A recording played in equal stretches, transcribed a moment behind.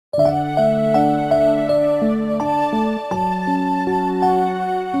So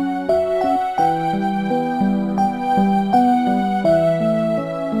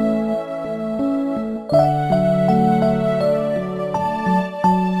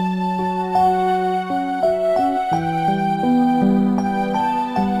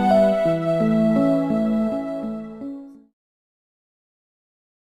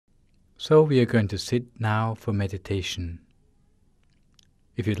we are going to sit now for meditation.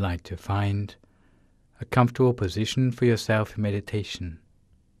 If you'd like to find a comfortable position for yourself in meditation,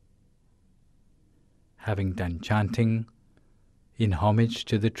 having done chanting in homage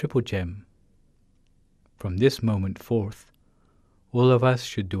to the Triple Gem, from this moment forth, all of us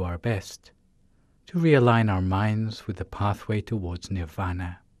should do our best to realign our minds with the pathway towards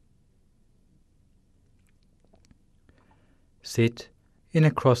Nirvana. Sit in a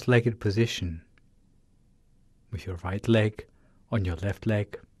cross-legged position, with your right leg on your left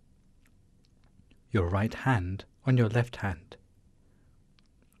leg, your right hand on your left hand,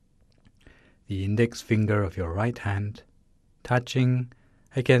 the index finger of your right hand touching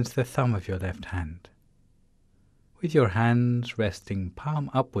against the thumb of your left hand, with your hands resting palm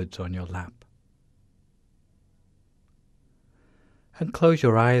upwards on your lap. And close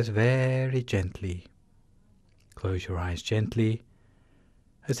your eyes very gently. Close your eyes gently,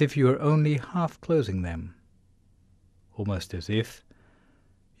 as if you were only half closing them, almost as if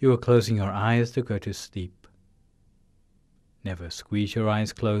you were closing your eyes to go to sleep. Never squeeze your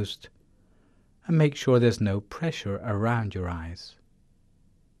eyes closed, and make sure there's no pressure around your eyes.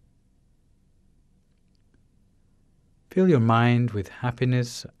 Fill your mind with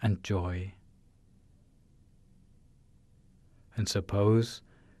happiness and joy. And suppose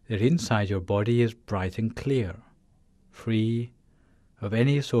that inside your body is bright and clear, free of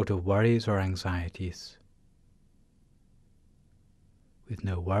any sort of worries or anxieties, with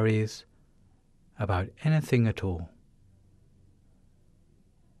no worries about anything at all.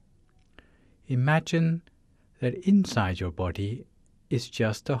 Imagine that inside your body is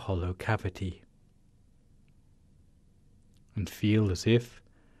just a hollow cavity, and feel as if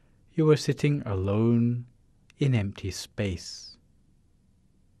you were sitting alone in empty space,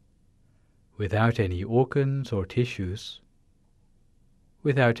 without any organs or tissues,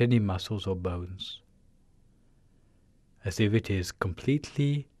 without any muscles or bones, as if it is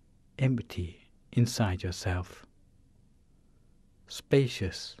completely empty inside yourself,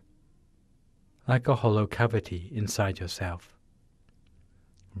 spacious, like a hollow cavity inside yourself,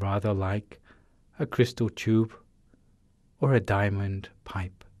 rather like a crystal tube or a diamond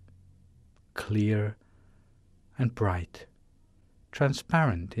pipe, clear and bright,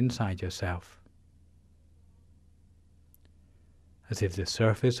 transparent inside yourself, as if the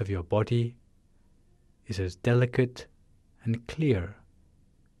surface of your body is as delicate and clear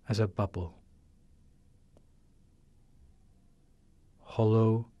as a bubble,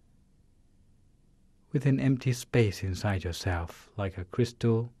 hollow, with an empty space inside yourself, like a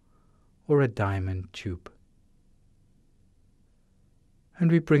crystal or a diamond tube.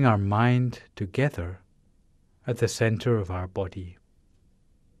 And we bring our mind together at the center of our body,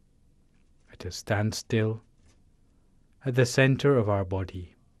 at a standstill, at the center of our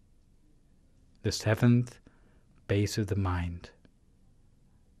body, the seventh base of the mind,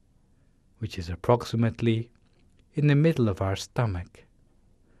 which is approximately in the middle of our stomach,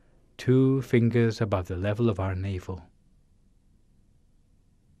 2 fingers above the level of our navel.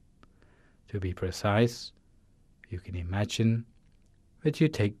 To be precise, you can imagine that you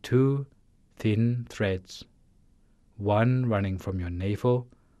take 2 thin threads, one running from your navel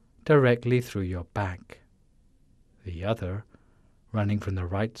directly through your back, the other running from the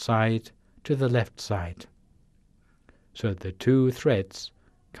right side to the left side, so that the 2 threads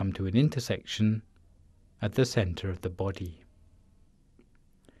come to an intersection at the center of the body.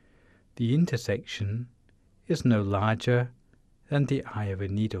 The intersection is no larger than the eye of a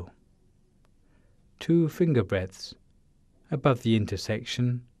needle. 2 finger breadths above the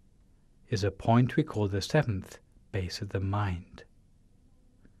intersection is a point we call the 7th base of the mind.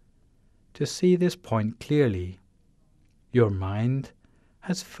 To see this point clearly, your mind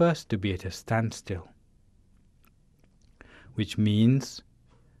has first to be at a standstill, which means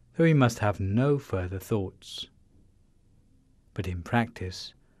that we must have no further thoughts. But in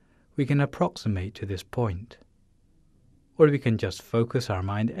practice, we can approximate to this point, or we can just focus our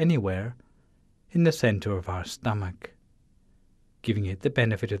mind anywhere in the center of our stomach, giving it the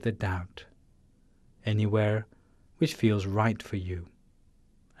benefit of the doubt, anywhere which feels right for you.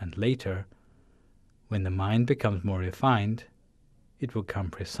 And later, when the mind becomes more refined, it will come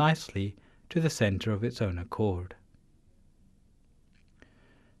precisely to the center of its own accord.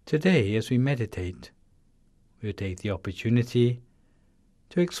 Today, as we meditate, we'll take the opportunity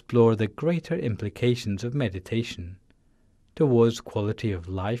to explore the greater implications of meditation towards quality of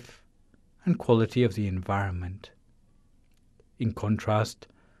life and quality of the environment. In contrast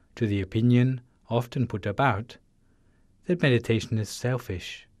to the opinion often put about that meditation is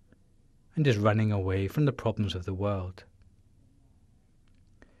selfish and is running away from the problems of the world.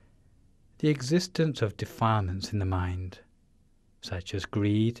 The existence of defilements in the mind, such as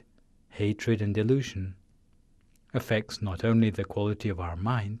greed, hatred, and delusion, affects not only the quality of our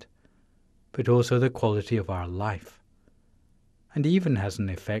mind, but also the quality of our life, and even has an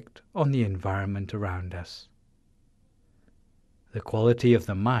effect on the environment around us. The quality of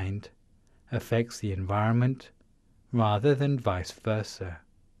the mind affects the environment rather than vice versa,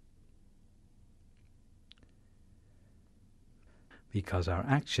 because our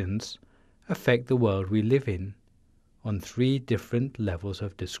actions affect the world we live in on 3 different levels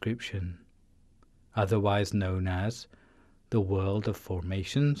of description, otherwise known as the world of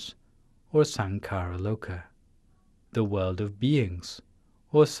formations, or Sankhara Loka, the world of beings,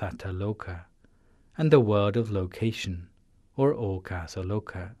 or Sattva Loka, and the world of location, or Akasa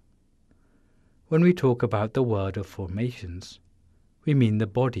Loka. When we talk about the world of formations, we mean the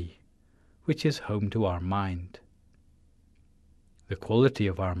body, which is home to our mind. The quality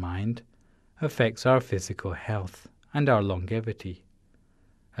of our mind affects our physical health and our longevity,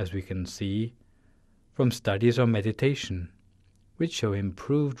 as we can see from studies on meditation, which show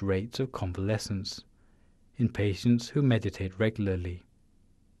improved rates of convalescence in patients who meditate regularly.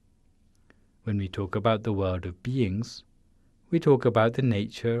 When we talk about the world of beings, we talk about the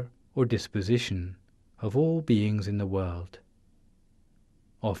nature or disposition of all beings in the world.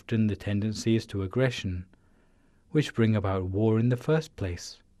 Often the tendencies to aggression, which bring about war in the first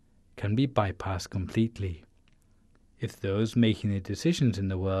place, can be bypassed completely if those making the decisions in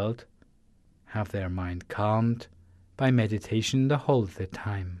the world have their mind calmed by meditation the whole of the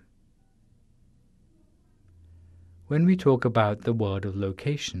time. When we talk about the world of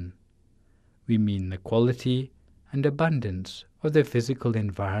location, we mean the quality and abundance of the physical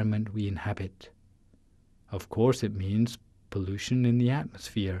environment we inhabit. Of course, it means pollution in the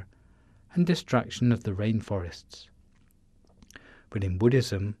atmosphere and destruction of the rainforests. But in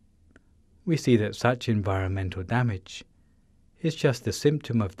Buddhism, we see that such environmental damage is just a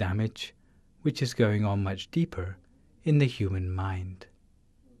symptom of damage which is going on much deeper in the human mind.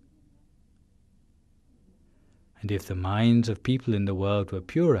 And if the minds of people in the world were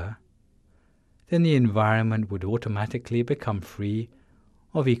purer, then the environment would automatically become free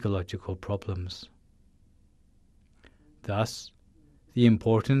of ecological problems. Thus, the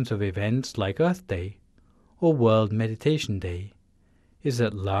importance of events like Earth Day or World Meditation Day is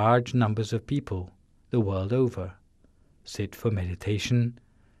that large numbers of people the world over sit for meditation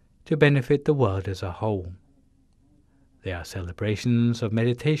to benefit the world as a whole. They are celebrations of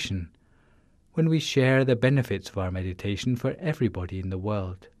meditation when we share the benefits of our meditation for everybody in the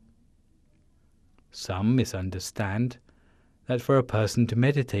world. Some misunderstand that for a person to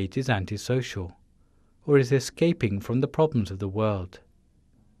meditate is antisocial, or is escaping from the problems of the world.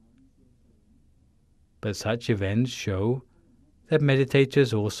 But such events show that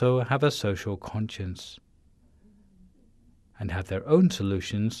meditators also have a social conscience and have their own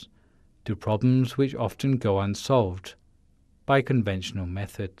solutions to problems which often go unsolved by conventional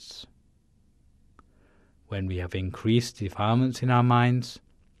methods. When we have increased defilements in our minds,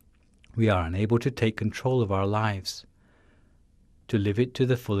 we are unable to take control of our lives, to live it to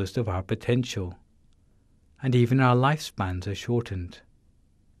the fullest of our potential, and even our lifespans are shortened.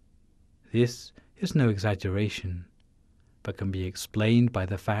 This is no exaggeration, but can be explained by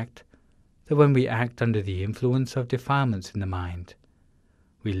the fact that when we act under the influence of defilements in the mind,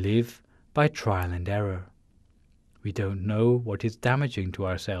 we live by trial and error. We don't know what is damaging to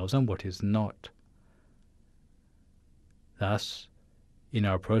ourselves and what is not. Thus, in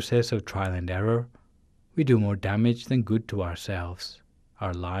our process of trial and error, we do more damage than good to ourselves,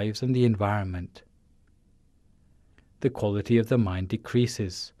 our lives, and the environment. The quality of the mind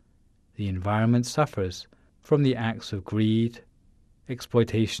decreases. The environment suffers from the acts of greed,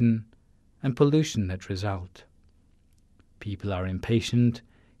 exploitation, and pollution that result. People are impatient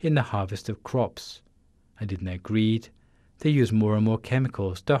in the harvest of crops, and in their greed, they use more and more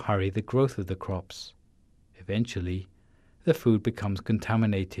chemicals to hurry the growth of the crops. Eventually, the food becomes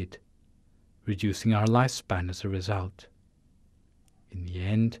contaminated, reducing our lifespan as a result. In the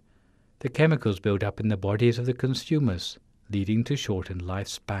end, the chemicals build up in the bodies of the consumers, leading to shortened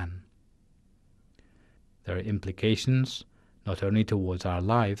lifespan. There are implications not only towards our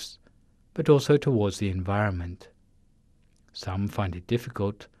lives, but also towards the environment. Some find it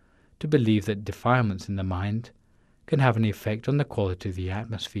difficult to believe that defilements in the mind can have an effect on the quality of the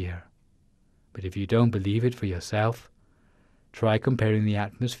atmosphere. But if you don't believe it for yourself, try comparing the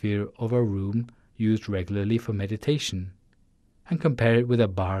atmosphere of a room used regularly for meditation and compare it with a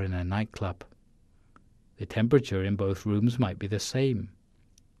bar in a nightclub. The temperature in both rooms might be the same,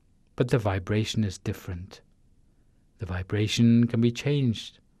 but the vibration is different. The vibration can be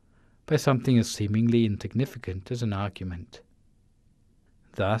changed by something as seemingly insignificant as an argument.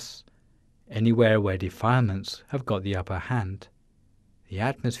 Thus, anywhere where defilements have got the upper hand, the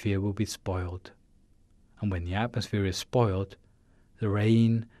atmosphere will be spoiled. And when the atmosphere is spoiled, the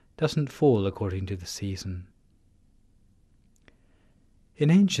rain doesn't fall according to the season. In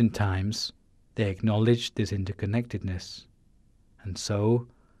ancient times, they acknowledged this interconnectedness, and so,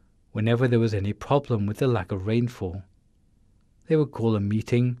 whenever there was any problem with the lack of rainfall, they would call a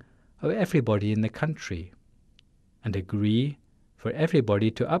meeting of everybody in the country and agree for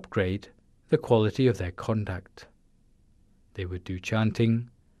everybody to upgrade the quality of their conduct. They would do chanting,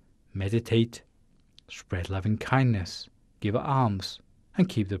 meditate, spread loving kindness, give alms, and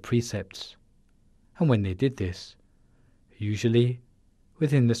keep the precepts. And when they did this, usually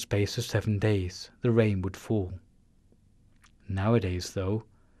within the space of 7 days, the rain would fall. Nowadays, though,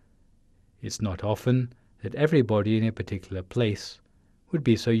 it's not often that everybody in a particular place would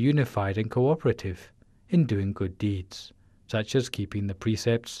be so unified and cooperative in doing good deeds, such as keeping the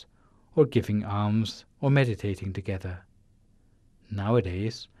precepts, or giving alms, or meditating together.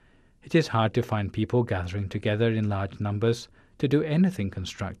 Nowadays, it is hard to find people gathering together in large numbers to do anything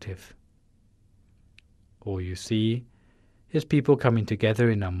constructive. All you see is people coming together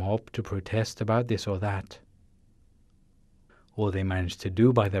in a mob to protest about this or that. All they manage to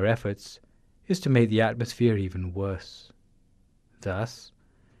do by their efforts is to make the atmosphere even worse. Thus,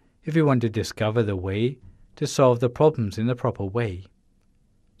 if we want to discover the way to solve the problems in the proper way,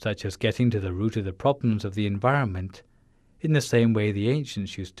 such as getting to the root of the problems of the environment in the same way the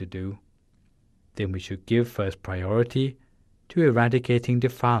ancients used to do, then we should give first priority to eradicating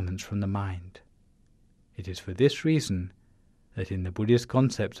defilements from the mind. It is for this reason that in the Buddhist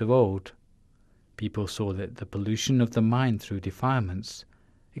concepts of old, people saw that the pollution of the mind through defilements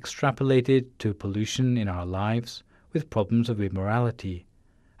extrapolated to pollution in our lives with problems of immorality,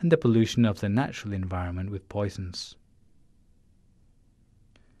 and the pollution of the natural environment with poisons.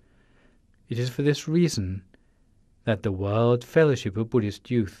 It is for this reason that the World Fellowship of Buddhist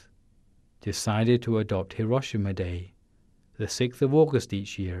Youth decided to adopt Hiroshima Day, the 6th of August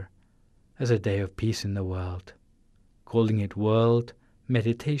each year, as a day of peace in the world, calling it World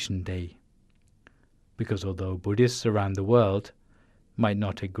Meditation Day. Because although Buddhists around the world might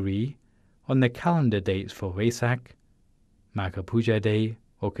not agree on the calendar dates for Vesak, Magha Puja Day,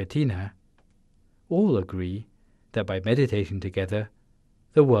 or Katina, all agree that by meditating together,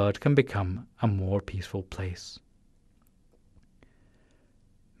 the world can become a more peaceful place.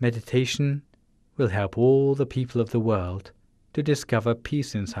 Meditation will help all the people of the world to discover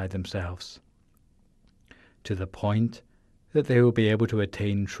peace inside themselves, to the point that they will be able to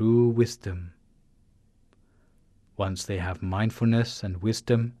attain true wisdom. Once they have mindfulness and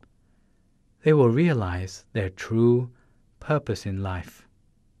wisdom, they will realize their true purpose in life,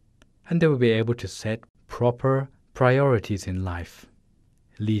 and they will be able to set proper priorities in life,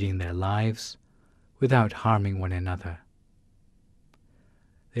 leading their lives without harming one another.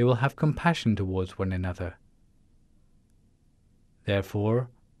 They will have compassion towards one another. Therefore,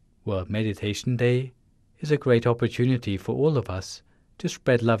 World Meditation Day is a great opportunity for all of us to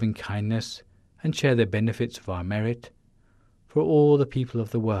spread loving kindness and share the benefits of our merit for all the people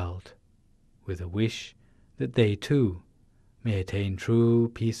of the world, with a wish that they too may attain true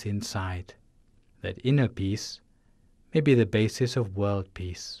peace inside, that inner peace may be the basis of world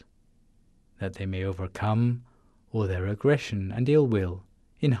peace, that they may overcome all their aggression and ill will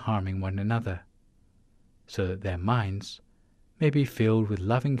in harming one another, so that their minds may be filled with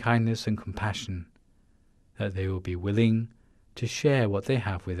loving kindness and compassion, that they will be willing to share what they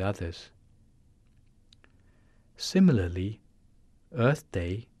have with others. Similarly, Earth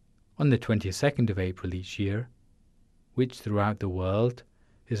Day, on the 22nd of April each year, which throughout the world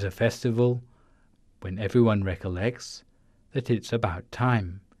is a festival when everyone recollects that it's about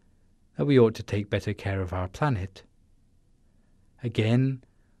time that we ought to take better care of our planet. Again,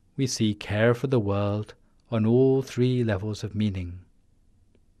 we see care for the world on all 3 levels of meaning.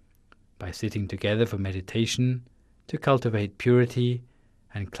 By sitting together for meditation to cultivate purity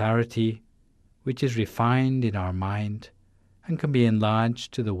and clarity, which is refined in our mind and can be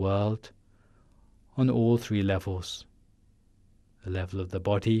enlarged to the world on all 3 levels: the level of the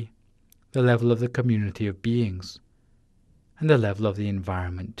body, the level of the community of beings, and the level of the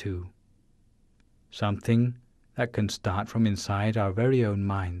environment too. Something that can start from inside our very own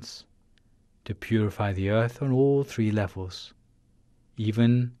minds, to purify the earth on all three levels,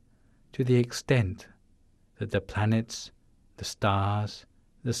 even to the extent that the planets, the stars,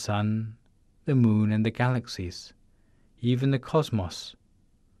 the sun, the moon and the galaxies, even the cosmos,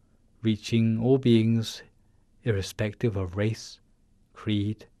 reaching all beings irrespective of race,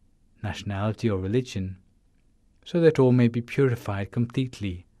 creed, nationality or religion, so that all may be purified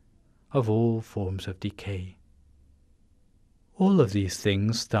completely of all forms of decay. All of these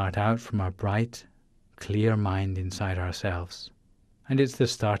things start out from our bright, clear mind inside ourselves, and it's the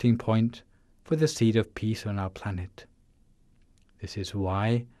starting point for the seed of peace on our planet. This is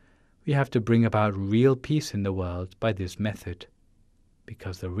why we have to bring about real peace in the world by this method,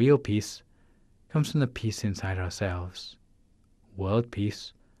 because the real peace comes from the peace inside ourselves. World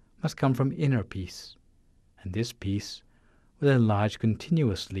peace must come from inner peace, and this peace will enlarge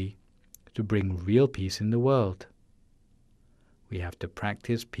continuously to bring real peace in the world. We have to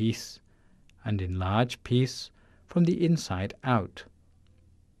practice peace and enlarge peace from the inside out,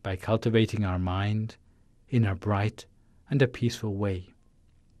 by cultivating our mind in a bright and a peaceful way.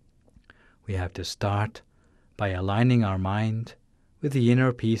 We have to start by aligning our mind with the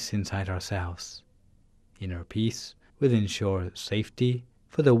inner peace inside ourselves. Inner peace will ensure safety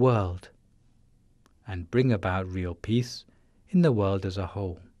for the world and bring about real peace in the world as a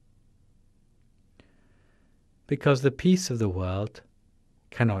whole. Because the peace of the world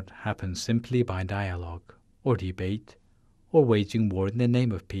cannot happen simply by dialogue or debate or waging war in the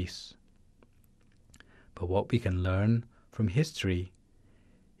name of peace. But what we can learn from history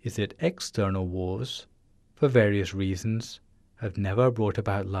is that external wars, for various reasons, have never brought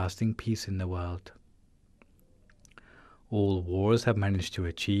about lasting peace in the world. All wars have managed to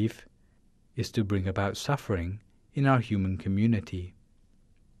achieve is to bring about suffering in our human community.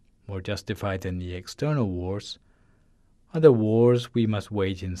 More justified than the external wars are the wars we must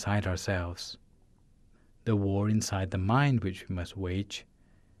wage inside ourselves. The war inside the mind which we must wage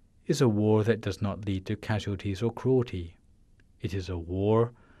is a war that does not lead to casualties or cruelty. It is a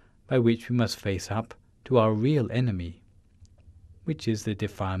war by which we must face up to our real enemy, which is the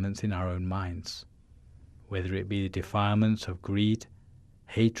defilements in our own minds, whether it be the defilements of greed,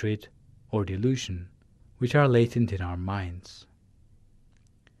 hatred, or delusion, which are latent in our minds.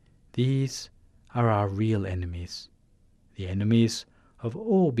 These are our real enemies, the enemies of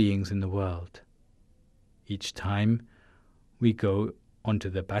all beings in the world. Each time we go onto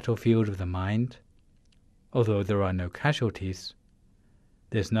the battlefield of the mind, although there are no casualties,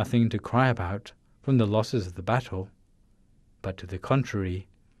 there's nothing to cry about from the losses of the battle, but to the contrary,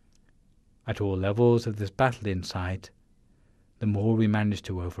 at all levels of this battle inside, the more we manage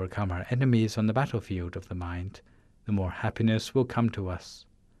to overcome our enemies on the battlefield of the mind, the more happiness will come to us.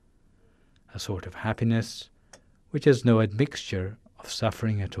 A sort of happiness which has no admixture of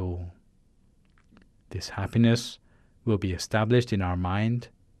suffering at all. This happiness will be established in our mind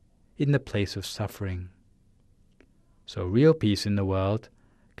in the place of suffering. So real peace in the world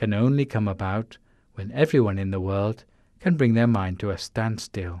can only come about when everyone in the world can bring their mind to a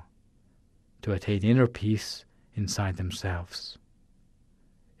standstill, to attain inner peace inside themselves.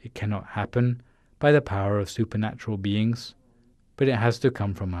 It cannot happen by the power of supernatural beings, but it has to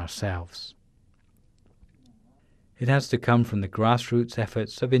come from ourselves. It has to come from the grassroots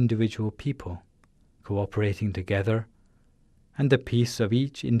efforts of individual people, cooperating together, and the peace of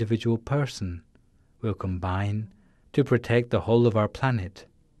each individual person will combine to protect the whole of our planet,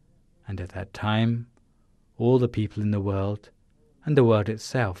 and at that time all the people in the world and the world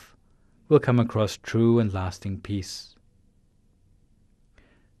itself will come across true and lasting peace.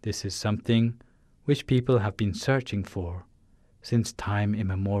 This is something which people have been searching for since time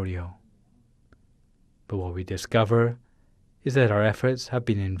immemorial. But what we discover is that our efforts have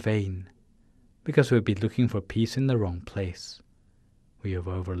been in vain, because we've been looking for peace in the wrong place. We have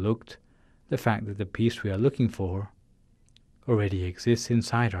overlooked the fact that the peace we are looking for already exists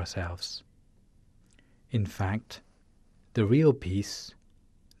inside ourselves. In fact, the real peace,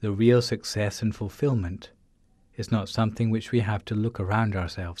 the real success and fulfillment, is not something which we have to look around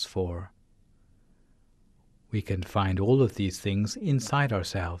ourselves for. We can find all of these things inside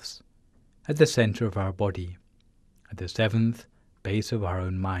ourselves, at the center of our body, at the seventh base of our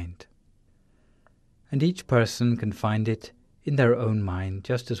own mind. And each person can find it in their own mind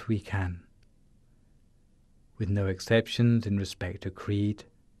just as we can, with no exceptions in respect to creed,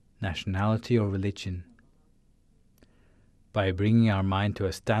 nationality or religion. By bringing our mind to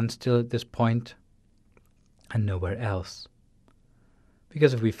a standstill at this point and nowhere else.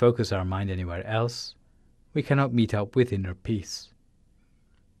 Because if we focus our mind anywhere else, we cannot meet up with inner peace.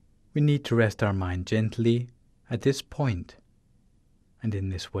 We need to rest our mind gently at this point, and in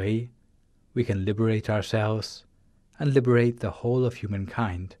this way we can liberate ourselves and liberate the whole of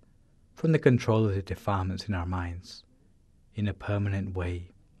humankind from the control of the defilements in our minds in a permanent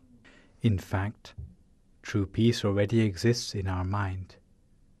way. In fact, true peace already exists in our mind.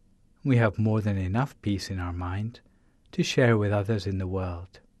 We have more than enough peace in our mind to share with others in the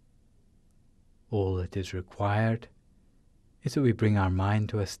world. All that is required is that we bring our mind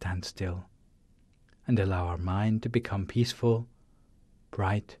to a standstill and allow our mind to become peaceful,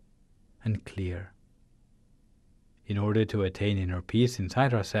 bright, and clear. In order to attain inner peace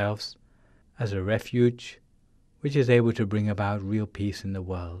inside ourselves as a refuge which is able to bring about real peace in the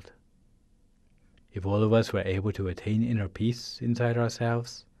world. If all of us were able to attain inner peace inside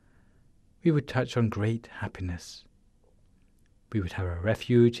ourselves, we would touch on great happiness. We would have a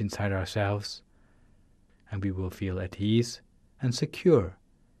refuge inside ourselves, and we will feel at ease and secure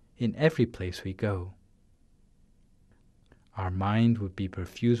in every place we go. Our mind would be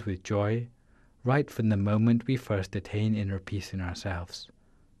perfused with joy right from the moment we first attain inner peace in ourselves,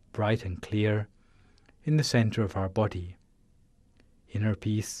 bright and clear, in the center of our body. Inner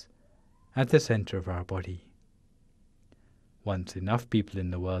peace at the center of our body. Once enough people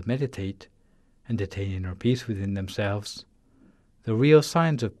in the world meditate and attain inner peace within themselves, the real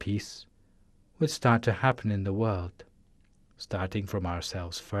signs of peace would start to happen in the world, starting from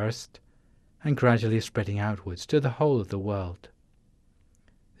ourselves first and gradually spreading outwards to the whole of the world.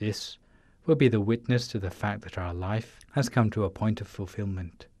 This will be the witness to the fact that our life has come to a point of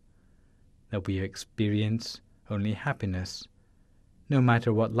fulfillment, that we experience only happiness, no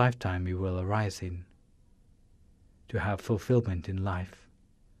matter what lifetime we will arise in. To have fulfillment in life,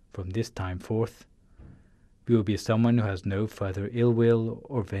 from this time forth, we will be someone who has no further ill will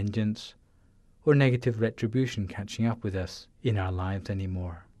or vengeance or negative retribution catching up with us in our lives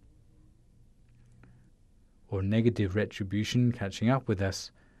anymore. Or negative retribution catching up with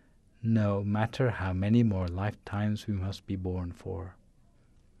us, no matter how many more lifetimes we must be born for.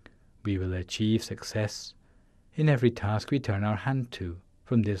 We will achieve success in every task we turn our hand to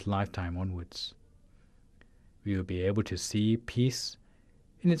from this lifetime onwards. We will be able to see peace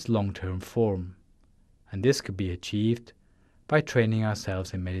in its long-term form, and this could be achieved by training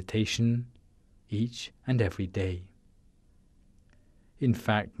ourselves in meditation each and every day. In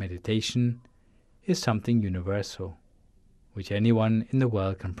fact, meditation is something universal, which anyone in the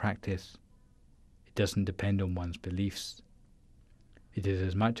world can practice. It doesn't depend on one's beliefs. It is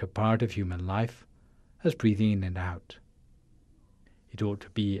as much a part of human life as breathing in and out. It ought to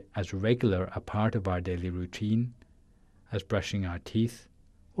be as regular a part of our daily routine as brushing our teeth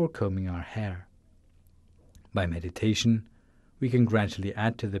or combing our hair. By meditation, we can gradually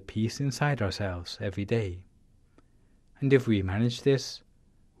add to the peace inside ourselves every day. And if we manage this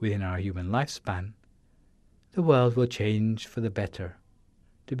within our human lifespan, the world will change for the better,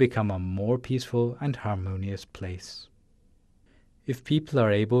 to become a more peaceful and harmonious place. If people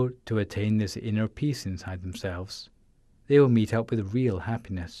are able to attain this inner peace inside themselves, they will meet up with real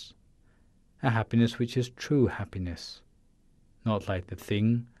happiness, a happiness which is true happiness, not like the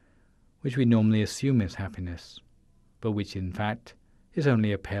thing which we normally assume is happiness, but which in fact is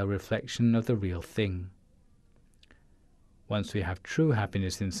only a pale reflection of the real thing. Once we have true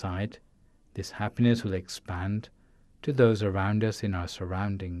happiness inside, this happiness will expand to those around us in our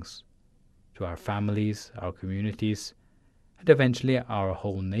surroundings, to our families, our communities, and eventually our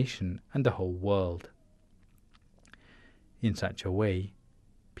whole nation and the whole world. In such a way,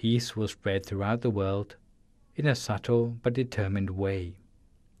 peace will spread throughout the world in a subtle but determined way,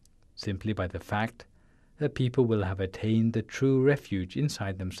 simply by the fact that people will have attained the true refuge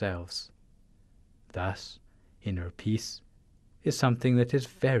inside themselves. Thus, inner peace is something that is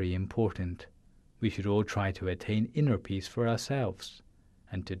very important. We should all try to attain inner peace for ourselves,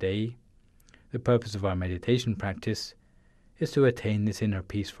 and today, the purpose of our meditation practice is to attain this inner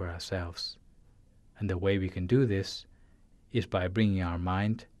peace for ourselves. And the way we can do this is by bringing our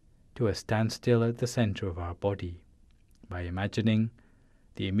mind to a standstill at the center of our body, by imagining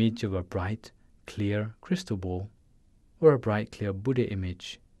the image of a bright, clear crystal ball, or a bright, clear Buddha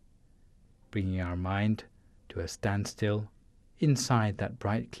image, bringing our mind to a standstill inside that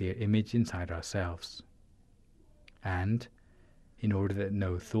bright, clear image inside ourselves. And, in order that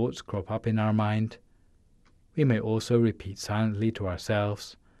no thoughts crop up in our mind, we may also repeat silently to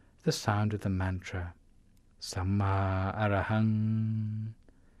ourselves the sound of the mantra, Samma Arahang,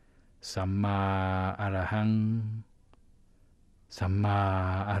 Samma Arahang,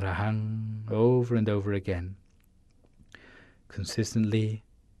 Samma Arahang, over and over again, consistently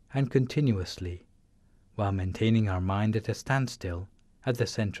and continuously, while maintaining our mind at a standstill at the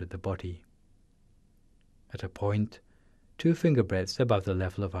center of the body, at a point 2 finger breadths above the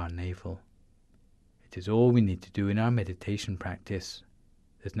level of our navel. It is all we need to do in our meditation practice.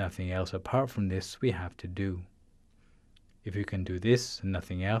 There's nothing else apart from this we have to do. If we can do this and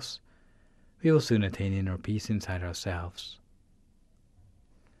nothing else, we will soon attain inner peace inside ourselves.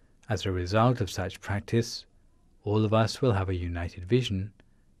 As a result of such practice, all of us will have a united vision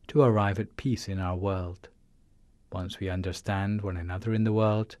to arrive at peace in our world. Once we understand one another in the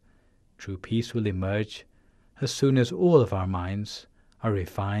world, true peace will emerge as soon as all of our minds are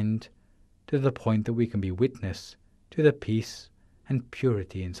refined to the point that we can be witness to the peace and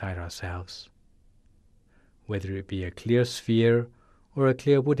purity inside ourselves. Whether it be a clear sphere or a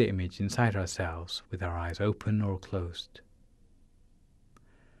clear Buddha image inside ourselves with our eyes open or closed.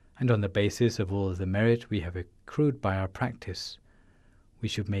 And on the basis of all of the merit we have accrued by our practice, we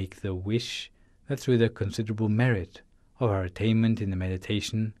should make the wish that through the considerable merit of our attainment in the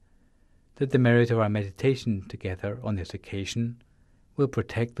meditation, that the merit of our meditation together on this occasion will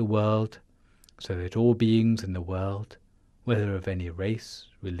protect the world, so that all beings in the world, whether of any race,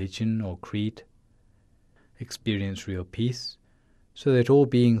 religion, or creed, experience real peace, so that all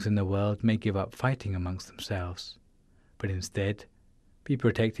beings in the world may give up fighting amongst themselves, but instead be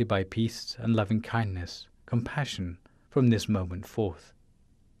protected by peace and loving kindness, compassion from this moment forth.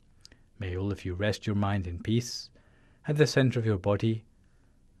 May all of you rest your mind in peace at the center of your body,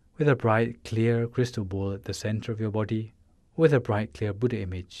 with a bright, clear crystal ball at the center of your body, or with a bright, clear Buddha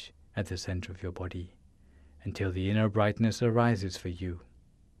image at the center of your body, until the inner brightness arises for you.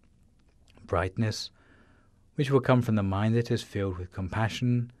 Brightness which will come from the mind that is filled with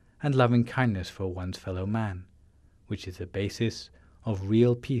compassion and loving kindness for one's fellow man, which is the basis of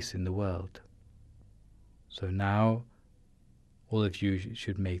real peace in the world. So now, all of you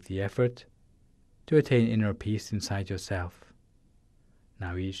should make the effort to attain inner peace inside yourself.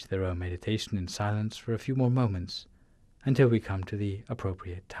 Now each their own meditation in silence for a few more moments until we come to the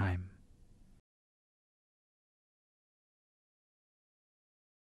appropriate time.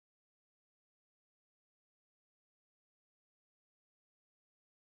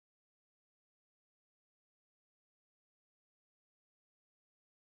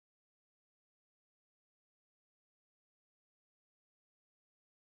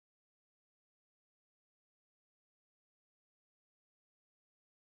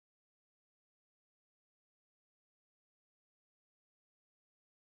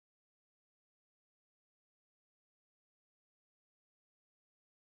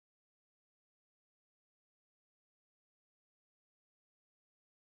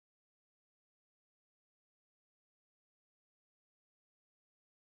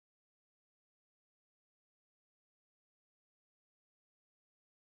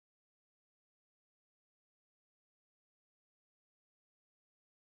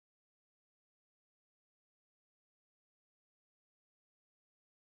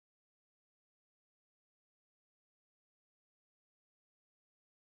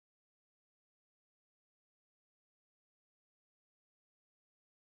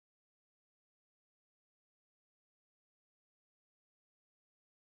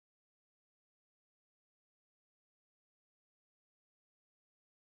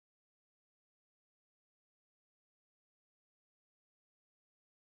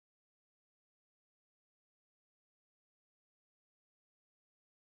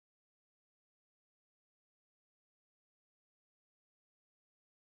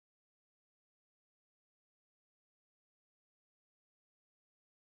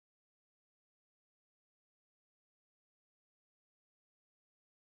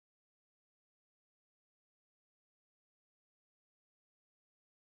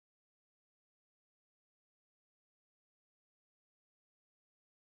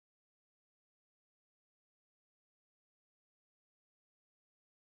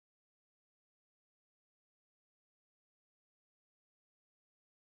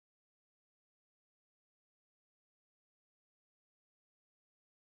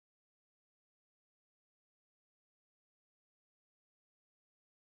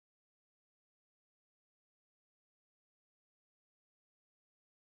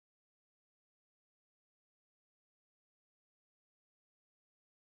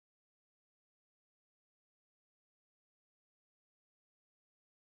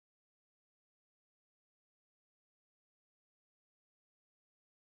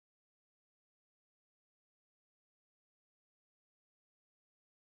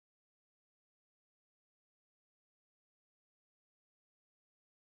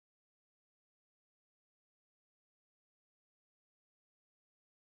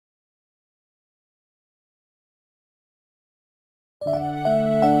 you.